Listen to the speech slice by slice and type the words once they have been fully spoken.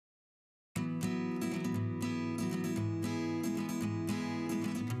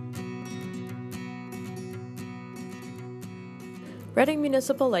Reading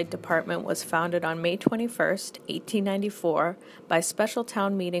Municipal Light Department was founded on May 21, 1894, by special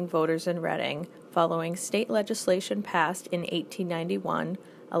town meeting voters in Reading, following state legislation passed in 1891,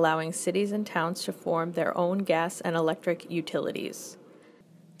 allowing cities and towns to form their own gas and electric utilities.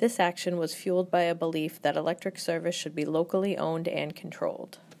 This action was fueled by a belief that electric service should be locally owned and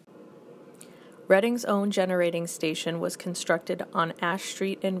controlled. Reading's own generating station was constructed on Ash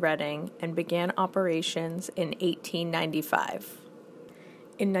Street in Reading and began operations in 1895.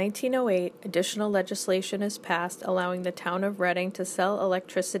 In 1908, additional legislation is passed allowing the town of Reading to sell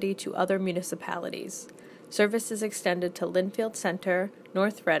electricity to other municipalities. Service is extended to Linfield Center,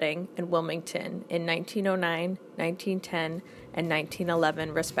 North Reading, and Wilmington in 1909, 1910, and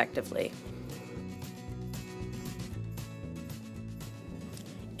 1911, respectively.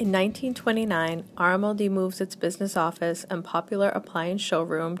 In 1929, RMLD moves its business office and popular appliance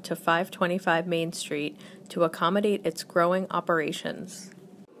showroom to 525 Main Street to accommodate its growing operations.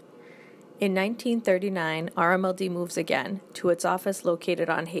 In 1939, RMLD moves again to its office located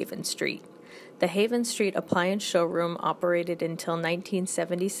on Haven Street. The Haven Street appliance showroom operated until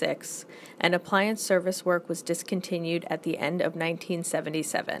 1976, and appliance service work was discontinued at the end of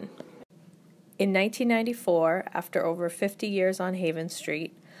 1977. In 1994, after over 50 years on Haven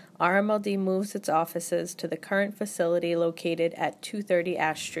Street, RMLD moves its offices to the current facility located at 230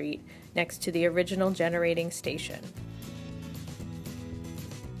 Ash Street, next to the original generating station.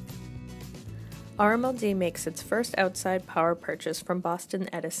 RMLD makes its first outside power purchase from Boston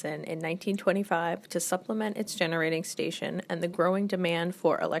Edison in 1925 to supplement its generating station and the growing demand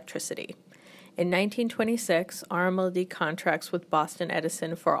for electricity. In 1926, RMLD contracts with Boston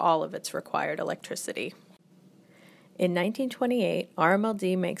Edison for all of its required electricity. In 1928,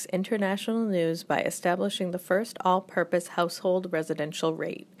 RMLD makes international news by establishing the first all-purpose household residential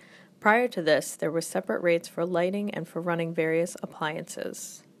rate. Prior to this, there were separate rates for lighting and for running various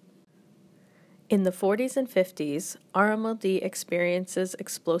appliances. In the 40s and 50s, RMLD experiences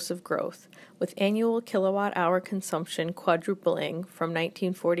explosive growth, with annual kilowatt-hour consumption quadrupling from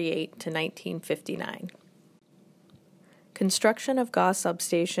 1948 to 1959. Construction of GAW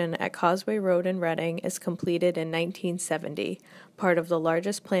substation at Causeway Road in Reading is completed in 1970, part of the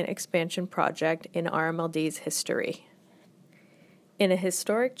largest plant expansion project in RMLD's history. In a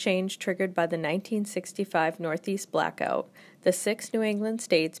historic change triggered by the 1965 Northeast blackout, the 6 New England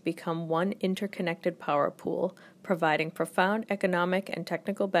states become one interconnected power pool, providing profound economic and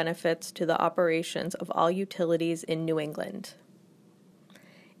technical benefits to the operations of all utilities in New England.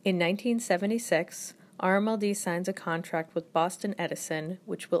 In 1976, RMLD signs a contract with Boston Edison,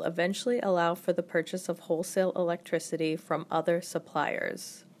 which will eventually allow for the purchase of wholesale electricity from other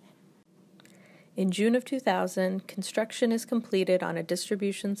suppliers. In June of 2000, construction is completed on a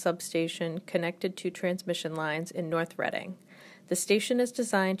distribution substation connected to transmission lines in North Reading. The station is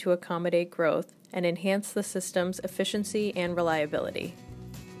designed to accommodate growth and enhance the system's efficiency and reliability.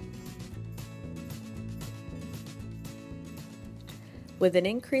 With an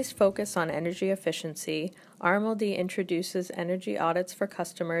increased focus on energy efficiency, RMLD introduces energy audits for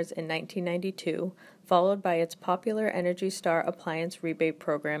customers in 1992, followed by its popular Energy Star appliance rebate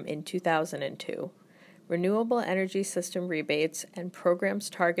program in 2002. Renewable energy system rebates and programs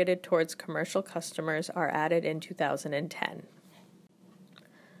targeted towards commercial customers are added in 2010.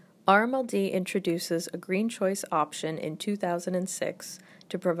 RMLD introduces a Green Choice option in 2006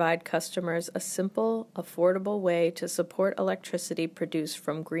 to provide customers a simple, affordable way to support electricity produced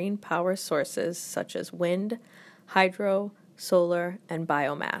from green power sources such as wind, hydro, solar, and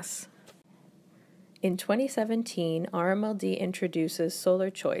biomass. In 2017, RMLD introduces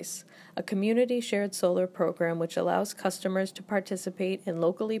Solar Choice, a community-shared solar program which allows customers to participate in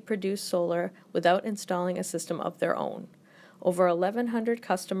locally produced solar without installing a system of their own. Over 1,100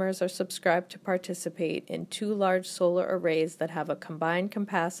 customers are subscribed to participate in 2 large solar arrays that have a combined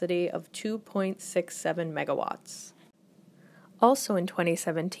capacity of 2.67 megawatts. Also in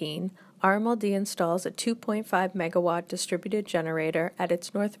 2017, RMLD installs a 2.5 megawatt distributed generator at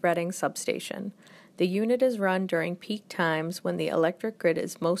its North Reading substation. The unit is run during peak times when the electric grid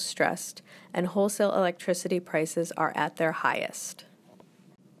is most stressed and wholesale electricity prices are at their highest.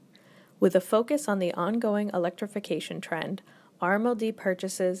 With a focus on the ongoing electrification trend, RMLD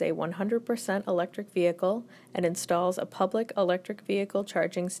purchases a 100% electric vehicle and installs a public electric vehicle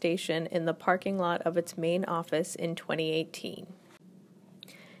charging station in the parking lot of its main office in 2018.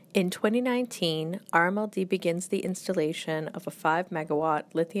 In 2019, RMLD begins the installation of a 5-megawatt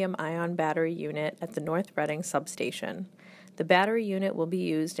lithium-ion battery unit at the North Reading substation. The battery unit will be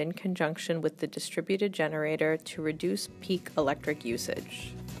used in conjunction with the distributed generator to reduce peak electric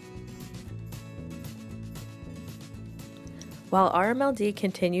usage. While RMLD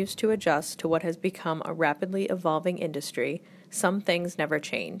continues to adjust to what has become a rapidly evolving industry, some things never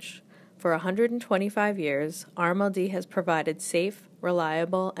change. For 125 years, RMLD has provided safe,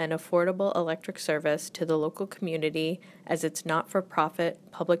 reliable, and affordable electric service to the local community as its not-for-profit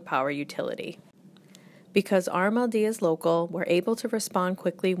public power utility. Because RMLD is local, we're able to respond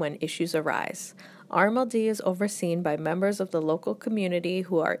quickly when issues arise. RMLD is overseen by members of the local community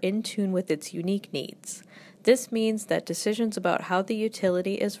who are in tune with its unique needs. This means that decisions about how the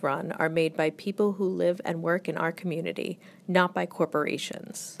utility is run are made by people who live and work in our community, not by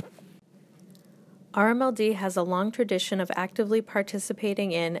corporations. RMLD has a long tradition of actively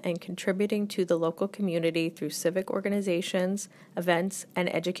participating in and contributing to the local community through civic organizations, events,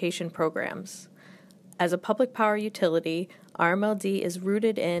 and education programs. As a public power utility, RMLD is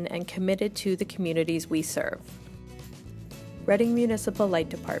rooted in and committed to the communities we serve. Reading Municipal Light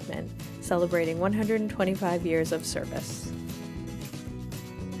Department, celebrating 125 years of service.